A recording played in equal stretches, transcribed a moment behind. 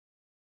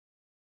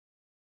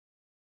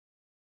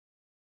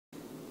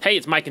Hey,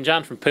 it's Mike and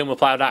John from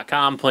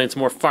PumaPlow.com playing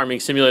some more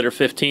Farming Simulator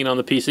 15 on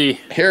the PC.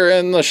 Here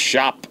in the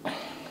shop.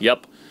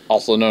 Yep.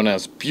 Also known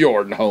as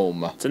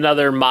Bjornholm. It's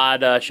another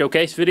mod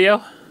showcase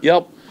video.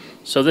 Yep.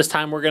 So this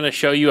time we're going to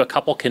show you a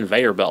couple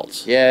conveyor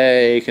belts.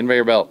 Yay,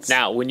 conveyor belts.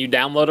 Now, when you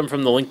download them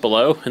from the link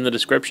below in the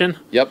description,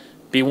 yep,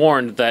 be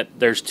warned that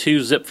there's two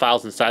zip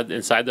files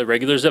inside the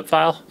regular zip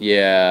file.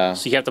 Yeah.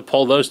 So you have to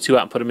pull those two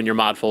out and put them in your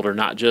mod folder,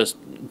 not just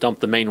dump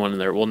the main one in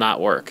there. It will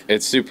not work.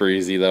 It's super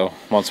easy, though,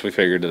 once we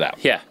figured it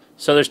out. Yeah.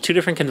 So there's two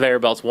different conveyor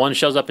belts. One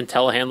shows up in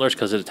telehandlers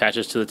because it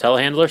attaches to the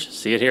telehandlers.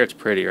 See it here? It's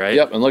pretty, right?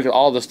 Yep, and look at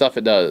all the stuff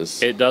it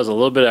does. It does a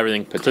little bit of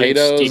everything.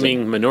 Potatoes.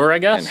 Steaming manure, I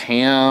guess. And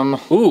ham.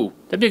 Ooh,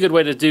 that'd be a good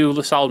way to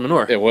do solid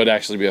manure. It would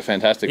actually be a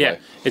fantastic way.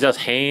 It does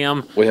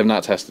ham. We have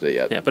not tested it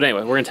yet. Yeah, but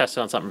anyway, we're going to test it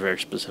on something very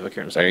specific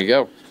here in a second. There you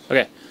go.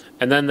 Okay.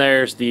 And then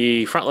there's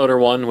the front loader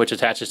one, which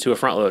attaches to a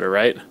front loader,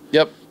 right?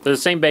 Yep. They're the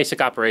same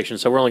basic operation,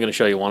 so we're only going to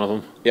show you one of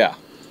them. Yeah.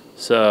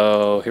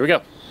 So here we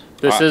go.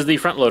 This is the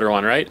front loader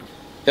one, right?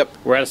 Yep.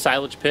 We're at a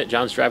silage pit.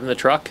 John's driving the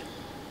truck.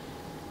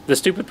 The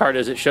stupid part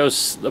is it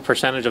shows the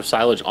percentage of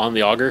silage on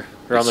the auger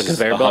or on the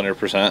conveyor belt.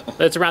 100%.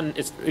 It's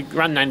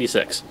around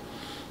 96.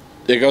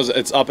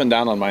 It's up and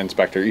down on my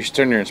inspector. You should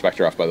turn your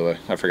inspector off, by the way.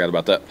 I forgot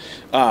about that.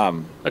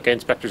 Okay,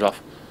 inspector's off.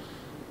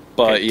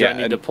 But okay, yeah, do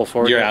I need to pull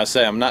forward? Yeah, I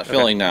say I'm not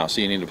filling now, so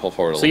you need to pull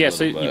forward a little bit.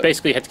 So you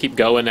basically have to keep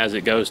going as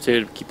it goes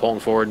too, keep pulling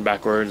forward and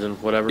backwards and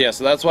whatever. Yeah,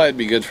 so that's why it'd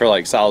be good for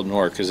like solid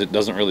manure because it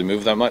doesn't really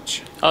move that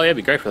much. Oh yeah, it'd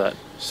be great for that.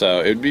 So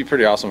it would be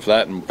pretty awesome for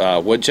that.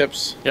 And wood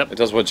chips. Yep. It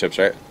does wood chips,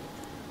 right?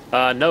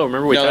 No,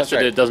 remember we tested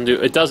right. it.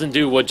 It doesn't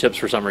do wood chips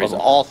for some reason.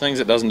 Of all things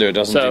it doesn't do, it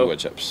doesn't do wood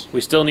chips.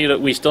 We still need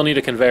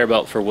a conveyor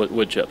belt for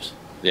wood chips.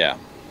 Yeah.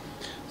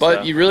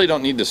 But you really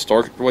don't need to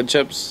store wood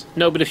chips.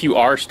 No, but if you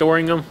are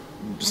storing them,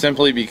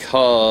 simply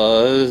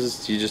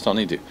because you just don't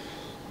need to.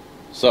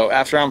 So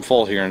after I'm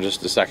full here in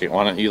just a second,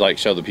 why don't you like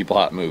show the people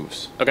how it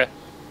moves? Okay.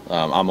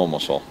 I'm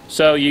almost full.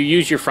 So you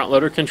use your front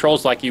loader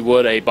controls like you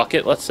would a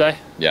bucket, let's say.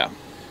 Yeah.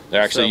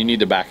 Actually, you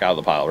need to back out of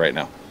the pile right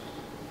now.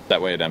 That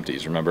way it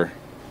empties, remember?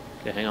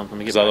 Okay, hang on. Let me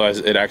get because otherwise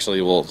it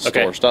actually will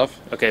store stuff.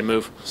 Okay,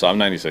 move. So I'm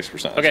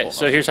 96%. Okay,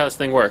 so here's how this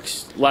thing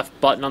works. Left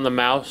button on the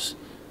mouse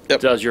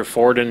does your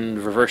forward and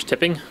reverse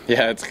tipping.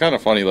 Yeah, it's kind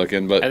of funny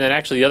looking, but... And then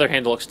actually the other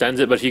handle extends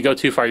it, but if you go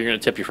too far, you're going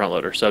to tip your front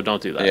loader, so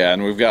don't do that. Yeah,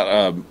 and we've got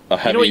a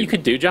heavy... You know what you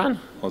could do, John?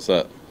 What's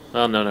that?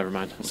 Oh, no, never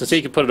mind. So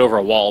you could put it over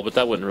a wall, but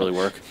that wouldn't really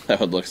work.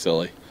 That would look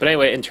silly. But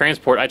anyway, in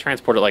transport, I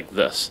transport it like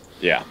this.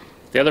 Yeah.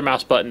 The other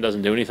mouse button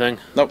doesn't do anything.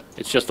 Nope.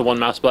 It's just the one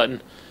mouse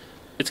button.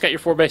 It's got your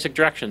 4 basic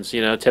directions,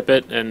 tip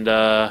it, and,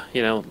 I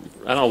don't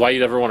know why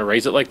you'd ever want to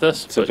raise it like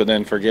this. Tip it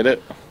in, forget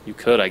it? You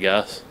could, I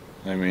guess.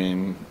 I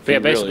mean... But yeah,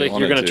 basically,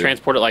 you're going to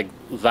transport it like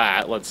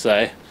that, let's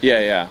say. Yeah,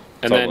 yeah,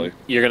 and then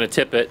you're going to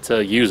tip it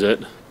to use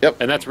it.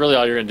 Yep. And that's really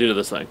all you're going to do to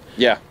this thing.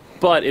 Yeah.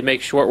 But it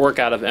makes short work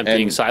out of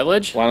emptying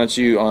silage. Why don't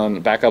you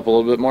back up a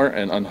little bit more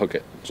and unhook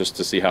it, just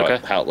to see how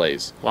it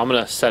lays. Well, I'm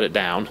going to set it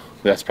down.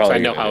 That's probably I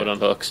know how it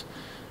unhooks.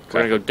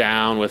 We're going to go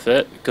down with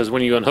it, because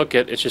when you unhook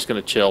it, it's just going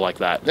to chill like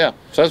that. Yeah,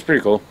 so that's pretty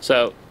cool.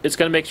 So it's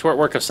going to make short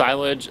work of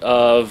silage,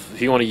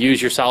 if you want to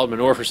use your solid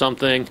manure for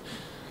something.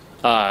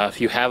 If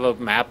you have a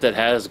map that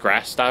has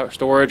grass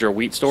storage or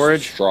wheat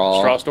storage,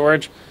 straw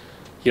storage,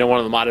 one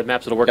of the modded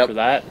maps that'll work for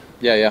that.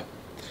 Yeah, yeah.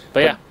 But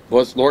yeah.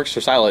 Well, it works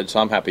for silage,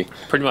 so I'm happy.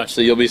 Pretty much. So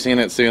you'll be seeing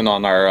it soon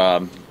on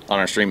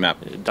our stream map.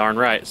 Darn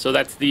right. So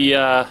that's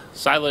the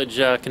silage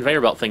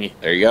conveyor belt thingy.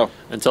 There you go.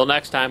 Until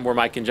next time, we're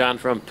Mike and John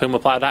from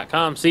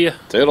PumaPlow.com. See ya.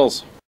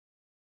 Toodles.